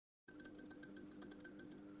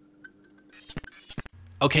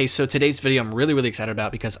Okay, so today's video I'm really excited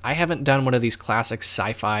about because I haven't done one of these classic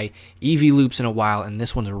sci-fi Eevee loops in a while, and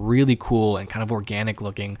this one's really cool and kind of organic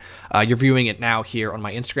looking. You're viewing it now here on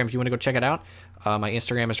my Instagram if you want to go check it out. My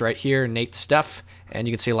Instagram is right here, Nate Stuff, and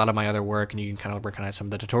you can see a lot of my other work, and you can kind of recognize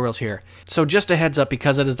some of the tutorials here. So just a heads up,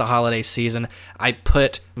 because it is the holiday season, I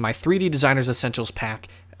put my 3D Designers Essentials pack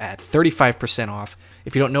at 35% off.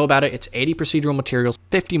 If you don't know about it, it's 80 procedural materials,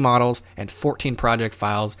 50 models, and 14 project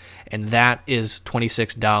files, and that is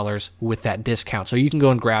 $26 with that discount. So you can go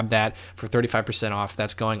and grab that for 35% off.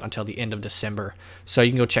 That's going until the end of December. So you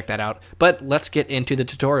can go check that out. But let's get into the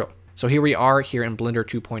tutorial. So here we are here in Blender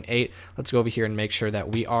 2.8. Let's go over here and make sure that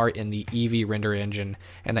we are in the Eevee render engine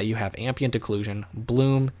and that you have ambient occlusion,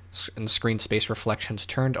 bloom, and screen space reflections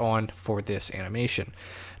turned on for this animation.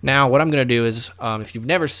 Now, what I'm going to do is, if you've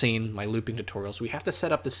never seen my looping tutorials, we have to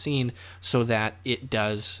set up the scene so that it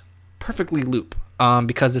does perfectly loop.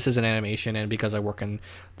 Because this is an animation and because I work in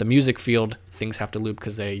the music field, things have to loop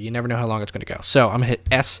because you never know how long it's going to go. So I'm going to hit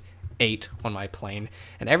S8 on my plane,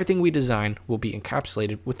 and everything we design will be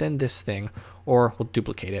encapsulated within this thing, or we'll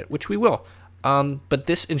duplicate it, which we will. But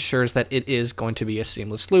this ensures that it is going to be a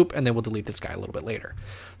seamless loop, and then we'll delete this guy a little bit later.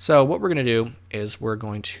 So what we're going to do is we're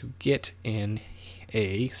going to get in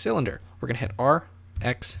a cylinder. We're going to hit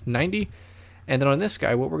RX90, and then on this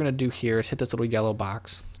guy, what we're going to do here is hit this little yellow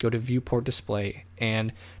box, go to viewport display,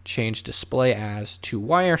 and change display as to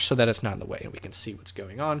wire so that it's not in the way, and we can see what's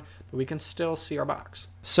going on, but we can still see our box.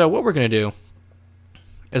 So what we're going to do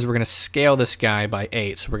is we're going to scale this guy by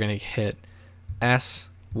 8. So we're going to hit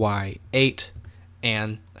SY8,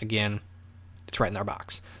 and again, it's right in our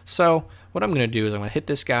box. So what I'm going to do is I'm going to hit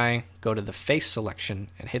this guy, go to the face selection,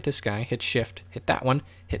 and hit this guy, hit shift, hit that one,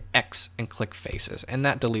 hit X, and click faces, and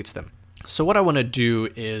that deletes them. So what I want to do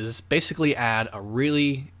is basically add a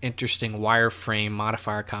really interesting wireframe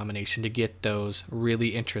modifier combination to get those really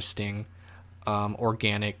interesting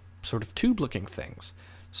organic sort of tube looking things.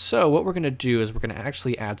 So what we're going to do is we're going to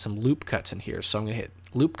actually add some loop cuts in here. So I'm going to hit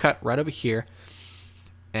loop cut right over here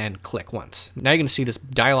and click once. Now you're going to see this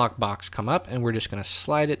dialog box come up, and we're just going to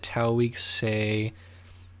slide it till we say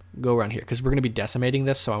go around here, because we're going to be decimating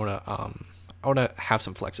this, so I want to have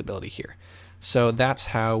some flexibility here. So that's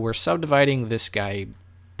how we're subdividing this guy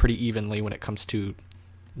pretty evenly when it comes to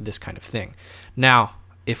this kind of thing. Now,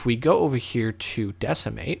 if we go over here to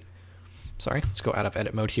decimate, sorry, let's go out of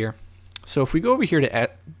edit mode here. So if we go over here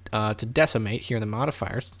to decimate here in the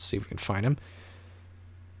modifiers, let's see if we can find them.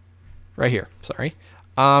 Right here, sorry.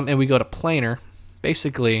 And we go to planar.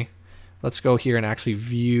 Basically, let's go here and actually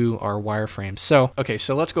view our wireframe. So, okay,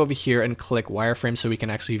 so let's go over here and click wireframe so we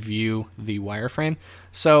can actually view the wireframe.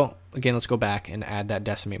 So again, let's go back and add that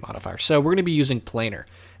decimate modifier. So we're going to be using planar.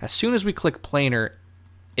 As soon as we click planar,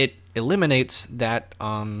 it eliminates that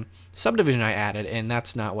subdivision I added, and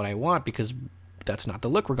that's not what I want because that's not the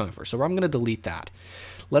look we're going for. So I'm going to delete that.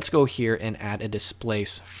 Let's go here and add a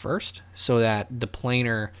displace first so that the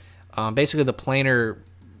planar, basically the planar,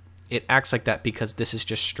 it acts like that because this is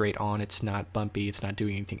just straight on. It's not bumpy. It's not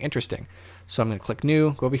doing anything interesting. So I'm going to click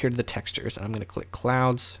new, go over here to the textures, and I'm going to click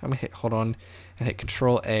clouds. I'm going to hit, hold on, and hit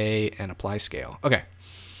Control A and apply scale. Okay.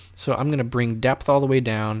 So I'm going to bring depth all the way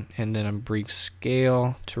down, and then I'm bring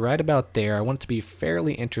scale to right about there. I want it to be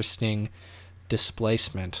fairly interesting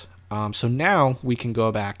displacement. So now we can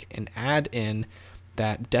go back and add in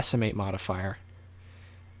that decimate modifier,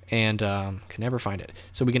 and can never find it.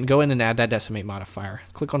 So we can go in and add that decimate modifier,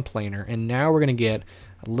 click on planar, and now we're going to get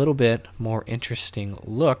a little bit more interesting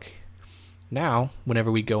look. Now,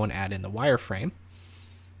 whenever we go and add in the wireframe,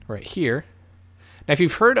 right here. Now, if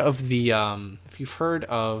you've heard of the Bigen,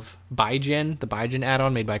 the Bigen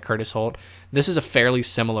add-on made by Curtis Holt, this is a fairly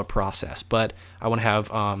similar process, but I want to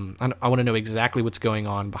have I want to know exactly what's going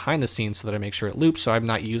on behind the scenes so that I make sure it loops. So I'm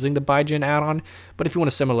not using the Bigen add-on, but if you want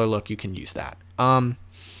a similar look, you can use that.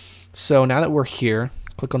 So now that we're here,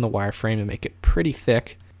 click on the wireframe and make it pretty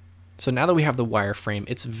thick. So now that we have the wireframe,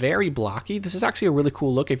 it's very blocky. This is actually a really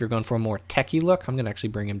cool look if you're going for a more techie look. I'm going to actually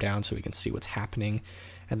bring him down so we can see what's happening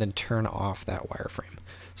and then turn off that wireframe.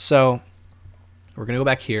 So we're going to go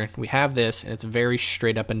back here. We have this, and it's very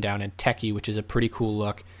straight up and down and techie, which is a pretty cool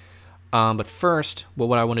look. But first,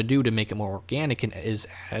 what I want to do to make it more organic is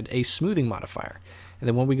add a smoothing modifier. And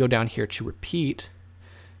then when we go down here to repeat,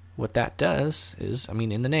 what that does is, I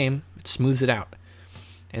mean, in the name, it smooths it out.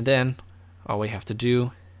 And then all we have to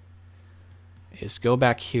do is go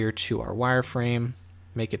back here to our wireframe,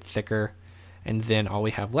 make it thicker, and then all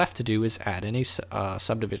we have left to do is add in a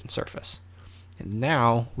subdivision surface. And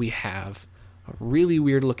now we have a really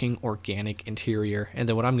weird looking organic interior. And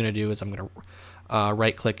then what I'm going to do is I'm going to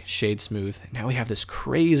right click shade smooth. Now we have this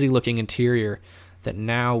crazy looking interior that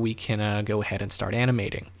now we can go ahead and start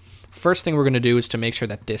animating. First thing we're going to do is to make sure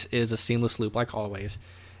that this is a seamless loop, like always,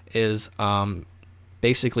 is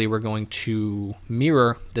basically we're going to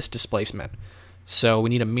mirror this displacement. So we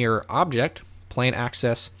need a mirror object, plane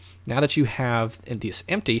axis. Now that you have this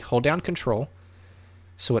empty, hold down Control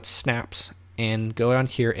so it snaps, and go down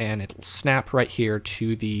here and it'll snap right here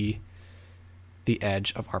to the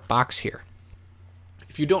edge of our box here.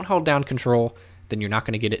 If you don't hold down Control, then you're not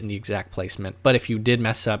going to get it in the exact placement. But if you did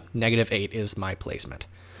mess up, -8 is my placement.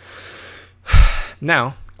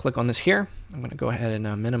 Now, click on this here. I'm going to go ahead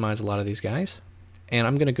and minimize a lot of these guys. And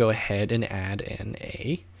I'm going to go ahead and add in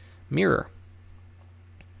a mirror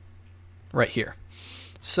right here.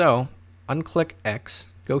 So, unclick X,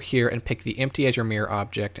 go here and pick the empty as your mirror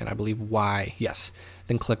object, and I believe Y. Yes,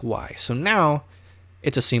 then click Y. So now,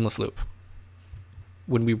 it's a seamless loop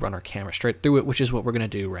when we run our camera straight through it, which is what we're going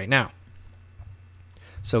to do right now.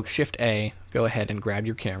 So Shift A, go ahead and grab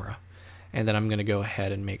your camera, and then I'm going to go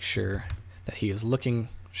ahead and make sure that he is looking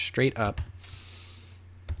straight up.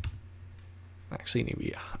 Actually, need to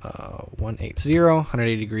be 180,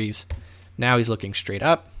 180 degrees. Now he's looking straight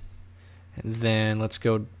up. And then let's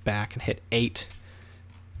go back and hit 8.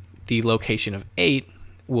 The location of 8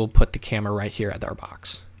 will put the camera right here at our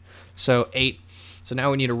box. So 8. So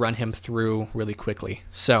now we need to run him through really quickly.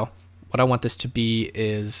 So what I want this to be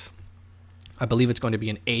is, I believe it's going to be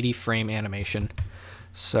an 80 frame animation.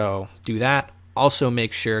 So do that. Also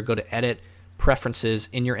make sure, go to Edit, Preferences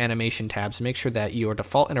in your animation tabs. Make sure that your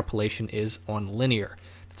default interpolation is on linear.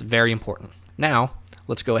 That's very important. Now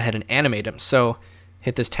let's go ahead and animate him. So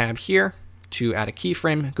hit this tab here to add a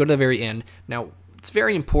keyframe. Go to the very end. Now it's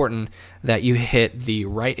very important that you hit the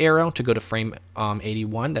right arrow to go to frame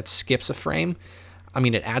 81. That skips a frame. I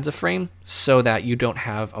mean, it adds a frame so that you don't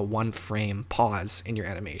have a 1 frame pause in your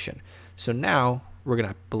animation. So now we're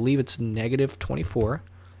gonna believe it's -24.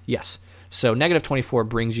 Yes. So -24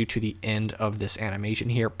 brings you to the end of this animation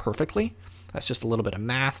here perfectly. That's just a little bit of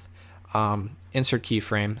math. Insert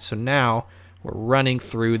keyframe. So now we're running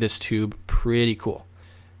through this tube. Pretty cool.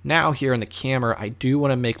 Now here in the camera, I do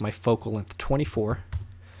want to make my focal length 24,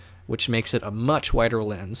 which makes it a much wider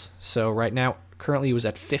lens. So right now, currently he was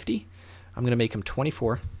at 50. I'm going to make him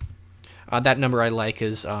 24. That number I like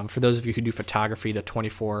is, for those of you who do photography, the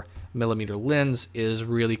 24mm lens is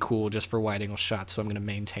really cool just for wide angle shots. So I'm going to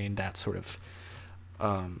maintain that sort of,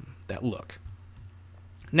 that look.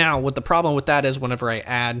 Now, what the problem with that is whenever I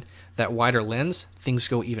add that wider lens, things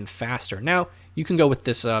go even faster. Now, you can go with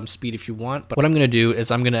this speed if you want, but what I'm going to do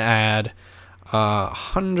is I'm going to add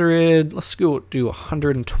 100, let's go do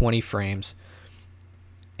 120 frames.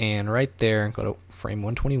 And right there, go to frame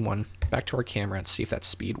 121, back to our camera and see if that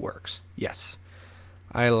speed works. Yes,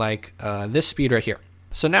 I like this speed right here.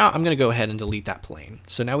 So now I'm going to go ahead and delete that plane.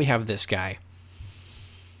 So now we have this guy.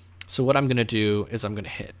 So what I'm going to do is I'm going to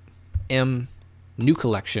hit M, new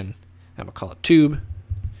collection. I'm going to call it tube,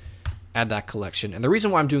 add that collection. And the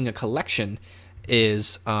reason why I'm doing a collection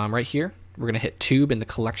is right here. We're going to hit tube in the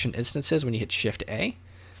collection instances when you hit Shift A.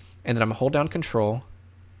 And then I'm going to hold down Control.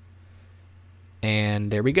 And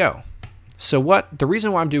there we go. So the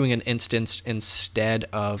reason why I'm doing an instance instead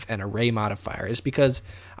of an array modifier is because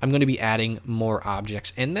I'm going to be adding more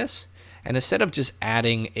objects in this. And instead of just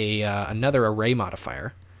adding another array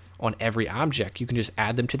modifier on every object, you can just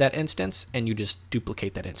add them to that instance and you just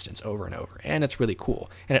duplicate that instance over and over. And it's really cool.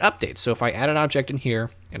 And it updates. So if I add an object in here,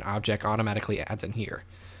 an object automatically adds in here.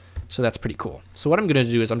 So that's pretty cool. So what I'm going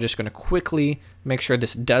to do is I'm just going to quickly make sure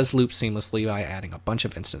this does loop seamlessly by adding a bunch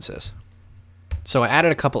of instances. So I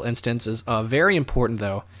added a couple instances. Very important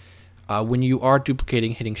though, when you are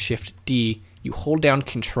duplicating, hitting Shift D, you hold down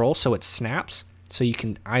Control so it snaps, so you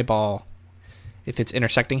can eyeball. If it's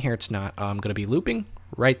intersecting here, it's not going to be looping.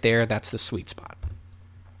 Right there, that's the sweet spot.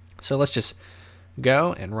 So let's just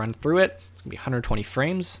go and run through it. It's going to be 120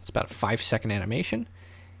 frames. It's about a 5-second animation.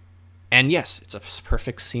 And yes, it's a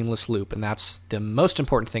perfect seamless loop, and that's the most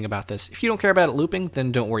important thing about this. If you don't care about it looping,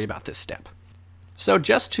 then don't worry about this step. So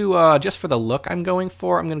just for the look I'm going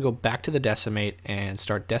for, I'm going to go back to the decimate and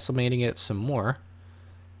start decimating it some more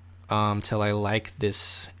till I like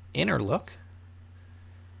this inner look,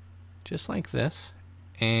 just like this.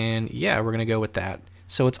 And yeah, we're going to go with that.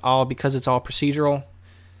 So it's all, because it's all procedural,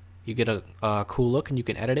 you get a cool look and you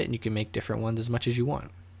can edit it and you can make different ones as much as you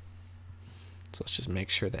want. So let's just make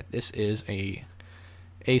sure that this is a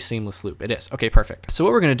seamless loop. It is. Okay, perfect. So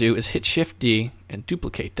what we're going to do is hit Shift D and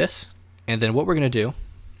duplicate this. And then what we're going to do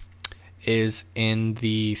is in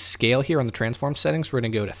the scale here on the transform settings, we're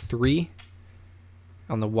going to go to 3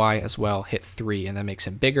 on the Y as well, hit 3, and that makes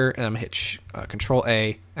it bigger. And I'm going to hit Control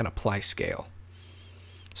A and apply scale.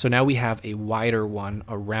 So now we have a wider one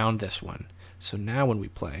around this one. So now when we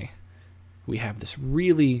play, we have this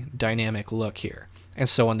really dynamic look here. And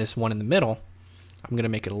so on this one in the middle, I'm going to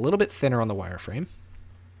make it a little bit thinner on the wireframe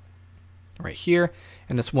right here.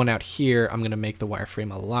 And this one out here, I'm going to make the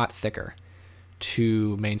wireframe a lot thicker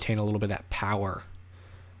to maintain a little bit of that power,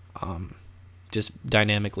 just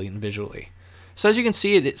dynamically and visually. So as you can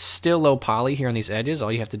see, it's still low poly here on these edges.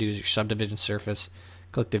 All you have to do is your subdivision surface,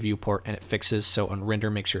 click the viewport, and it fixes. So on render,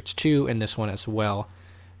 make sure it's 2, and this one as well,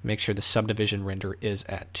 make sure the subdivision render is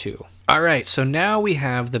at 2. All right, so now we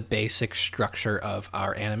have the basic structure of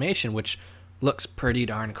our animation, which looks pretty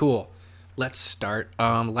darn cool. Let's start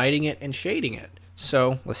lighting it and shading it.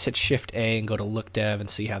 So let's hit Shift A and go to Look Dev and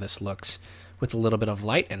see how this looks with a little bit of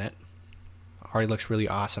light in it. Already looks really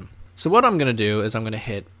awesome. So what I'm gonna do is I'm gonna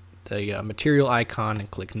hit the material icon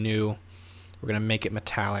and click New. We're gonna make it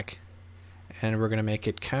metallic, and we're gonna make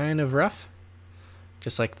it kind of rough,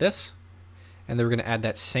 just like this. And then we're gonna add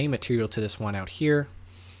that same material to this one out here,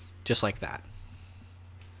 just like that.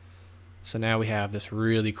 So now we have this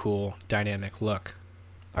really cool dynamic look.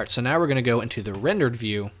 All right, so now we're gonna go into the rendered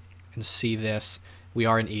view and see this. We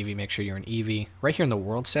are in Eevee, make sure you're in Eevee. Right here in the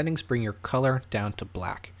world settings, bring your color down to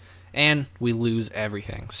black. And we lose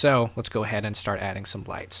everything. So let's go ahead and start adding some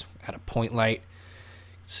lights. Add a point light,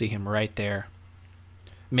 see him right there.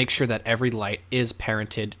 Make sure that every light is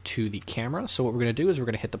parented to the camera. So what we're gonna do is we're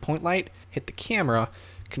gonna hit the point light, hit the camera,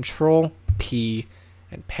 Control P,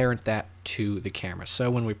 and parent that to the camera. So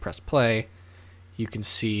when we press play, you can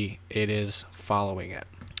see it is following it.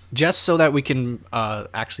 Just so that we can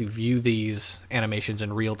actually view these animations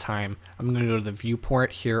in real time, I'm going to go to the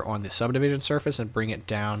viewport here on the subdivision surface and bring it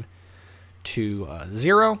down to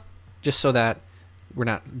 0, just so that we're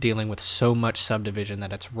not dealing with so much subdivision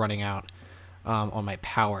that it's running out on my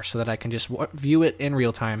power, so that I can just view it in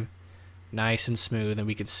real time, nice and smooth, and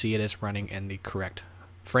we can see it is running in the correct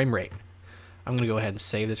frame rate. I'm going to go ahead and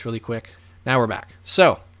save this really quick. Now we're back.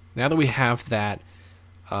 So now that we have that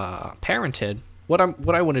parented, what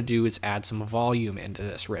I want to do is add some volume into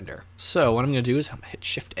this render. So what I'm going to do is I'm going to hit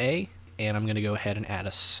Shift A, and I'm going to go ahead and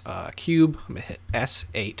add a cube. I'm going to hit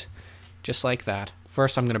S8, just like that.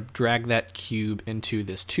 First, I'm going to drag that cube into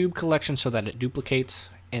this tube collection so that it duplicates,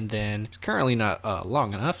 and then it's currently not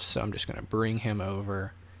long enough, so I'm just going to bring him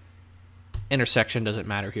over. Intersection doesn't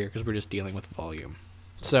matter here because we're just dealing with volume.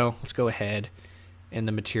 So let's go ahead in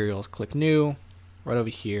the materials, click New, right over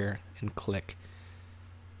here, and click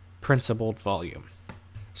Principled Volume.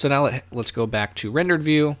 So now let's go back to rendered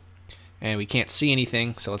view, and we can't see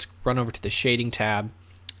anything, so let's run over to the shading tab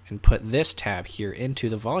and put this tab here into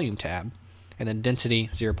the volume tab, and then density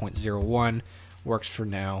 0.01 works for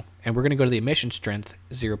now, and we're going to go to the emission strength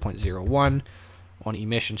 0.01 on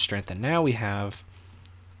emission strength, and now we have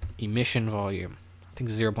emission volume. I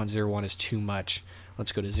think 0.01 is too much.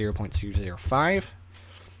 Let's go to 0.005.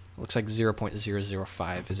 Looks like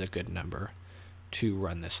 0.005 is a good number to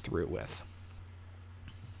run this through with.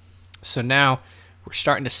 So now we're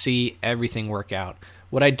starting to see everything work out.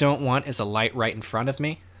 What I don't want is a light right in front of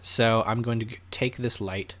me, so I'm going to take this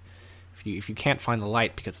light. If you can't find the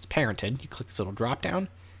light because it's parented, you click this little drop down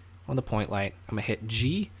on the point light. I'm gonna hit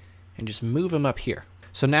G and just move them up here.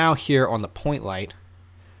 So now here on the point light,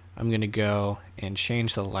 I'm gonna go and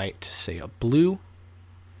change the light to say a blue,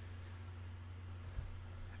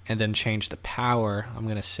 and then change the power. I'm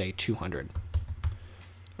gonna say 200.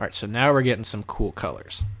 All right, so now we're getting some cool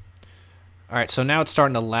colors. All right, so now it's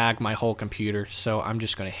starting to lag my whole computer, so I'm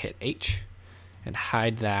just going to hit H and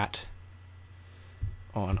hide that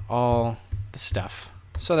on all the stuff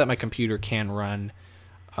so that my computer can run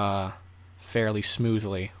fairly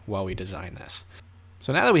smoothly while we design this.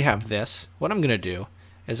 So now that we have this, what I'm going to do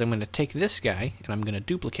is I'm going to take this guy and I'm going to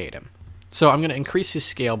duplicate him. So I'm going to increase his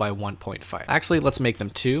scale by 1.5. Actually, let's make them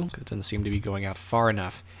 2 because it doesn't seem to be going out far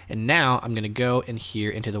enough. And now I'm going to go in here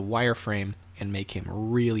into the wireframe and make him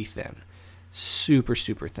really thin. Super,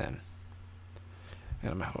 super thin.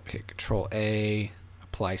 And I'm going to hit Control A,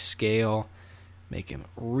 apply scale, make him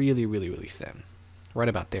really, really, really thin. Right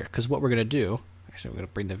about there. Because what we're going to do, actually we're going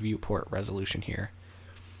to bring the viewport resolution here.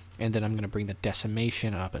 And then I'm going to bring the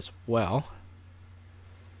decimation up as well.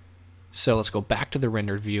 So let's go back to the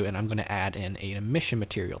rendered view, and I'm going to add in an emission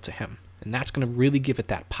material to him. And that's going to really give it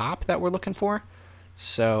that pop that we're looking for.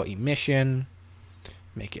 So emission,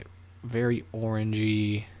 make it very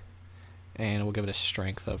orangey, and we'll give it a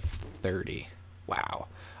strength of 30. Wow.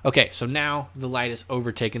 Okay, so now the light is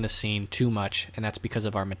overtaking the scene too much, and that's because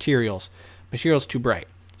of our materials. Material's too bright.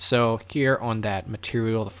 So here on that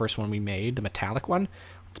material, the first one we made, the metallic one,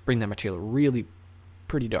 let's bring that material really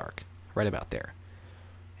pretty dark, right about there.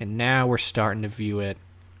 And now we're starting to view it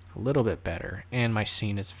a little bit better. And my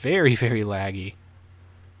scene is very, very laggy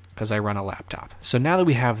because I run a laptop. So now that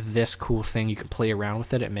we have this cool thing, you can play around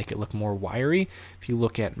with it and make it look more wiry. If you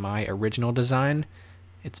look at my original design,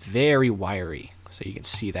 it's very wiry. So you can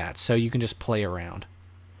see that. So you can just play around.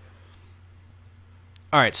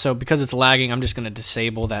 Alright, so because it's lagging, I'm just going to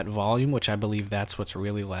disable that volume, which I believe that's what's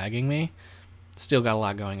really lagging me. Still got a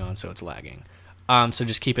lot going on, so it's lagging. So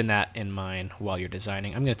just keeping that in mind while you're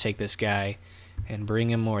designing. I'm going to take this guy and bring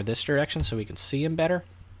him more this direction so we can see him better.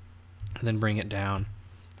 And then bring it down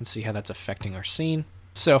and see how that's affecting our scene.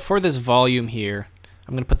 So for this volume here,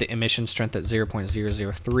 I'm going to put the emission strength at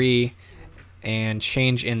 0.003 and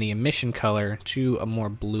change in the emission color to a more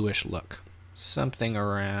bluish look. Something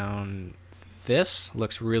around this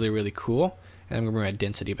looks really, really cool. And I'm going to bring my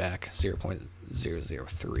density back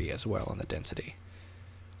 0.003 as well on the density.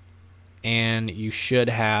 And you should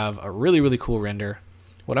have a really, really cool render.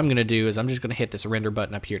 What I'm going to do is I'm just going to hit this render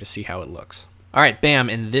button up here to see how it looks. Alright, bam,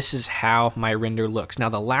 and this is how my render looks. Now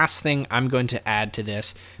the last thing I'm going to add to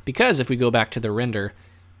this, because if we go back to the render,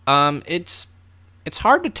 it's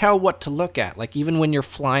hard to tell what to look at. Like even when you're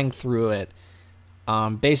flying through it,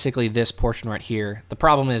 basically this portion right here, the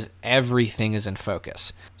problem is everything is in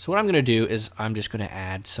focus. So what I'm going to do is I'm just going to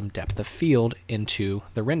add some depth of field into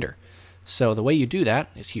the render. So the way you do that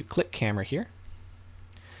is you click camera here,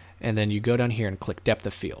 and then you go down here and click depth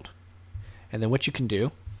of field. And then what you can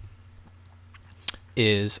do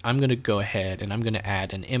is I'm going to go ahead and I'm going to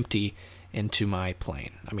add an empty into my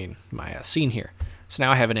plane. I mean my scene here. So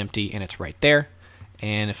now I have an empty and it's right there.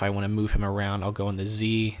 And if I want to move him around, I'll go on the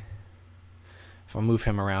Z. If I move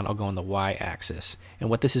him around, I'll go on the Y axis. And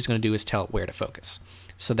what this is going to do is tell it where to focus.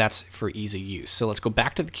 So that's for easy use. So let's go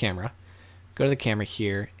back to the camera. Go to the camera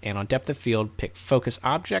here, and on depth of field, pick focus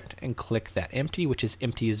object and click that empty, which is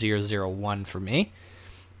empty 001 for me.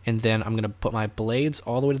 And then I'm going to put my blades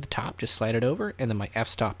all the way to the top, just slide it over, and then my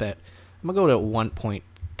f-stop at, I'm going to go to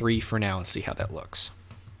 1.3 for now and see how that looks.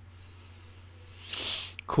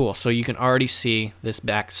 Cool, so you can already see this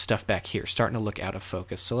stuff back here starting to look out of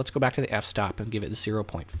focus. So let's go back to the f-stop and give it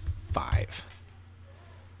 0.5.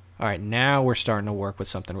 Alright, now we're starting to work with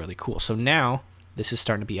something really cool. So now this is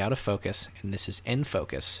starting to be out of focus, and this is in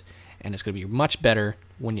focus, and it's going to be much better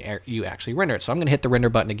when you actually render it. So I'm going to hit the render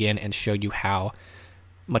button again and show you how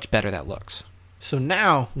much better that looks. So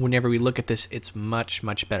now, whenever we look at this, it's much,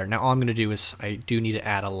 much better. Now all I'm going to do is I do need to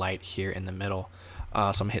add a light here in the middle. So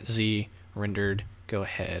I'm going to hit Z, rendered, go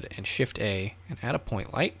ahead and Shift A and add a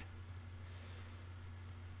point light.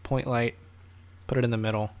 Point light, put it in the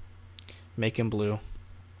middle, make him blue,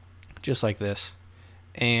 just like this,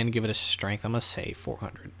 and give it a strength. I'm going to say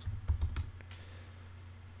 400.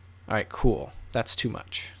 All right, cool. That's too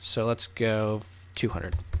much. So let's go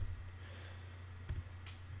 200.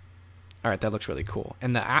 All right, that looks really cool.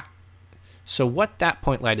 And so what that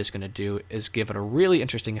point light is going to do is give it a really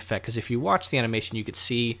interesting effect, because if you watch the animation, you could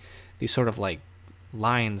see these sort of like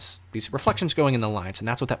lines, these reflections going in the lines, and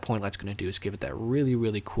that's what that point light's going to do, is give it that really,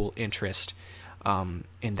 really cool interest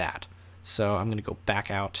in that. So I'm going to go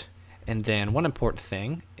back out, and then one important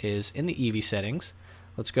thing is in the Eevee settings,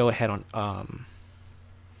 let's go ahead on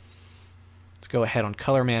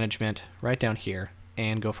color management right down here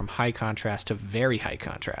and go from high contrast to very high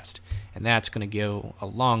contrast, and that's going to go a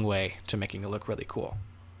long way to making it look really cool.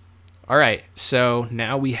 Alright, so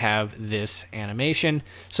now we have this animation.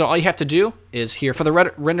 So all you have to do is here for the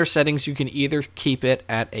render settings, you can either keep it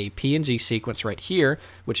at a PNG sequence right here,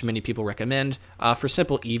 which many people recommend. For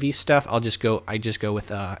simple Eevee stuff, I just go with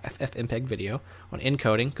FFmpeg video. On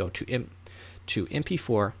encoding, go to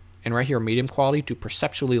MP4, and right here medium quality to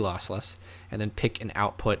perceptually lossless, and then pick an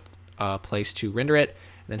output place to render it,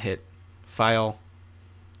 and then hit File,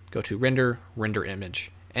 go to Render, Render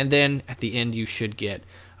Image. And then at the end you should get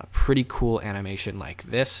a pretty cool animation like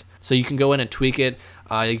this. So you can go in and tweak it.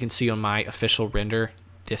 You can see on my official render,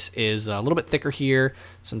 this is a little bit thicker here,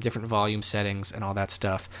 some different volume settings and all that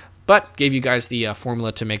stuff. But gave you guys the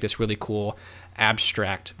formula to make this really cool,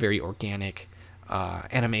 abstract, very organic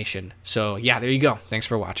animation. So yeah, there you go. Thanks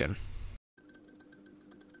for watching.